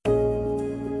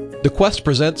The Quest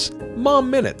presents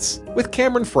Mom Minutes with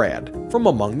Cameron Fradd from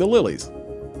Among the Lilies.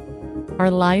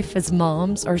 Our life as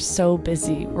moms are so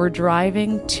busy. We're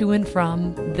driving to and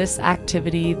from this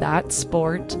activity, that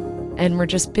sport, and we're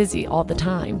just busy all the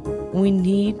time. We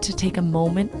need to take a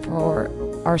moment for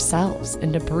ourselves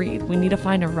and to breathe. We need to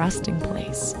find a resting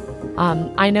place.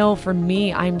 I know for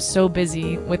me, I'm so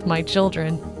busy with my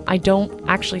children, I don't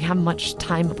actually have much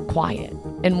time of quiet.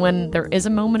 And when there is a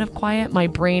moment of quiet, my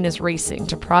brain is racing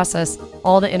to process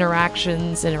all the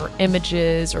interactions or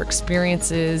images or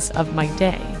experiences of my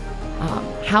day.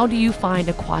 How do you find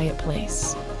a quiet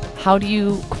place? How do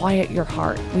you quiet your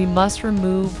heart? We must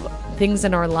remove things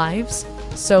in our lives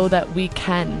so that we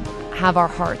can have our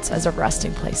hearts as a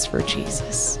resting place for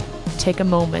Jesus. Take a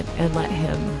moment and let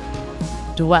Him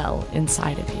dwell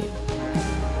inside of you.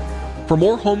 For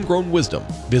more homegrown wisdom,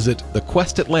 visit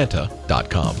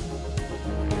thequestatlanta.com.